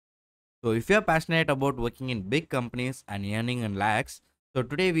So if you are passionate about working in big companies and earning in lakhs, so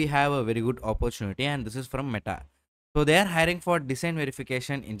today we have a very good opportunity and this is from Meta. So they are hiring for design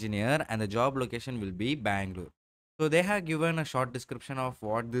verification engineer and the job location will be Bangalore. So they have given a short description of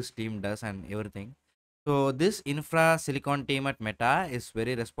what this team does and everything. So this Infra Silicon team at Meta is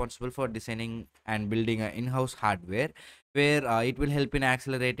very responsible for designing and building an in-house hardware where it will help in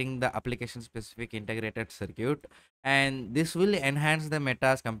accelerating the application specific integrated circuit, and this will enhance the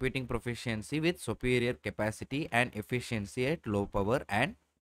Meta's computing proficiency with superior capacity and efficiency at low power and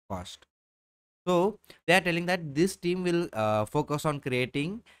cost. So they are telling that this team will focus on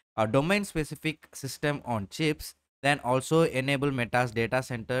creating a domain specific system on chips, then also enable Meta's data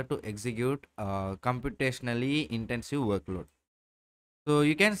center to execute computationally intensive workload. So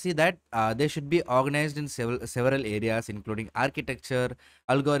you can see that they should be organized in several areas, including architecture,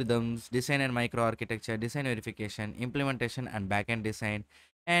 algorithms, design and microarchitecture, design verification, implementation and backend design,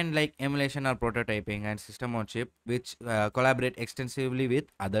 and like emulation or prototyping and system on chip, which collaborate extensively with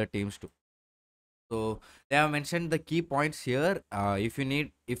other teams too. So they have mentioned the key points here. If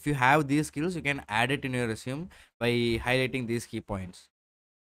you have these skills, you can add it in your resume by highlighting these key points.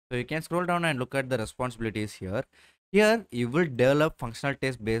 So you can scroll down and look at the responsibilities here. Here you will develop functional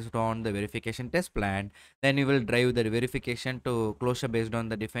tests based on the verification test plan. Then you will drive the verification to closure based on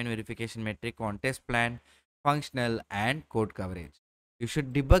the defined verification metric on test plan, functional and code coverage. You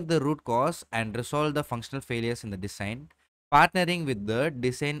should debug the root cause and resolve the functional failures in the design, partnering with the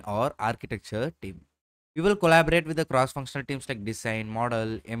design or architecture team. You will collaborate with the cross-functional teams like design,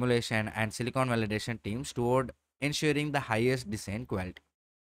 model, emulation, and silicon validation teams toward ensuring the highest design quality.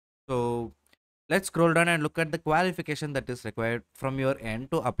 So let's scroll down and look at the qualification that is required from your end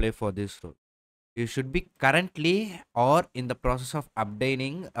to apply for this role. You should be currently or in the process of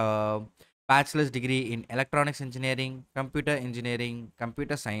obtaining a bachelor's degree in electronics engineering, computer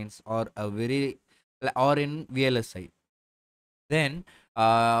science, or in VLSI. Then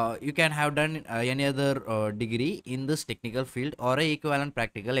you can have done any other degree in this technical field or a equivalent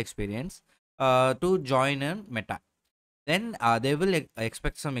practical experience to join in Meta. Then they will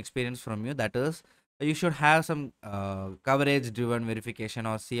expect some experience from you. That is, you should have some coverage driven verification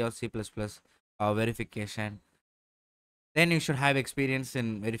or C++ verification. Then you should have experience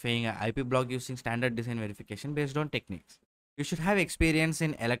in verifying a IP block using standard design verification based on techniques. You should have experience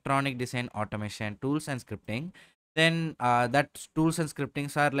in electronic design automation tools and scripting. Then that tools and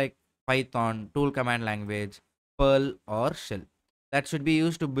scriptings are like Python tool command language, Perl or Shell that should be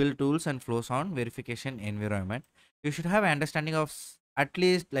used to build tools and flows on verification environment. You should have understanding of at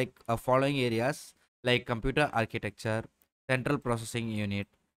least like following areas like computer architecture, central processing unit,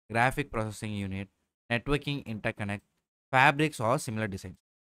 graphic processing unit, networking interconnect, fabrics or similar designs.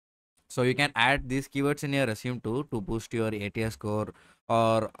 So you can add these keywords in your resume too to boost your ATS score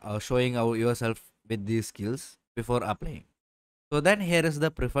or showing out yourself with these skills before applying. So then here is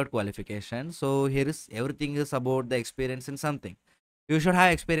the preferred qualification. So here is everything is about the experience in something. You should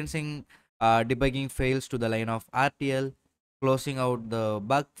have experience in debugging fails to the line of RTL, closing out the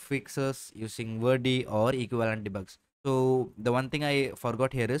bug fixes using Wordy or equivalent debugs. So the one thing I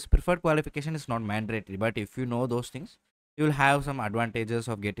forgot here is preferred qualification is not mandatory, but if you know those things, you will have some advantages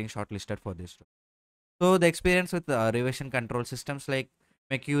of getting shortlisted for this. So the experience with revision control systems like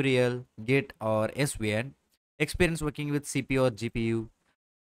Mercurial, Git or SVN, experience working with CPU or GPU.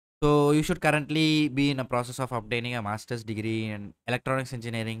 So you should currently be in a process of obtaining a master's degree in electronics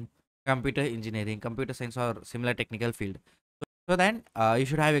engineering, computer science or similar technical field. So then you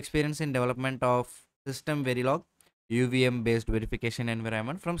should have experience in development of SystemVerilog, UVM based verification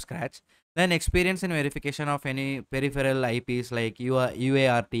environment from scratch. Then experience in verification of any peripheral IPs like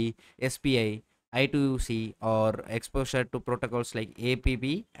UART, SPI, I2C or exposure to protocols like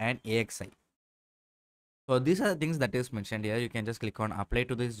APB and AXI. So these are the things that is mentioned here. You can just click on apply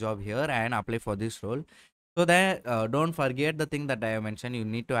to this job here and apply for this role. So that don't forget the thing that I have mentioned. You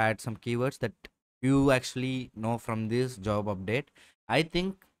need to add some keywords that you actually know from this job update. I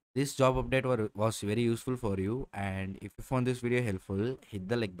think this job update was very useful for you. And if you found this video helpful, hit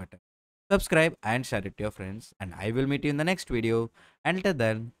the like button, subscribe and share it to your friends. And I will meet you in the next video. Until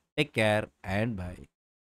then, take care and bye.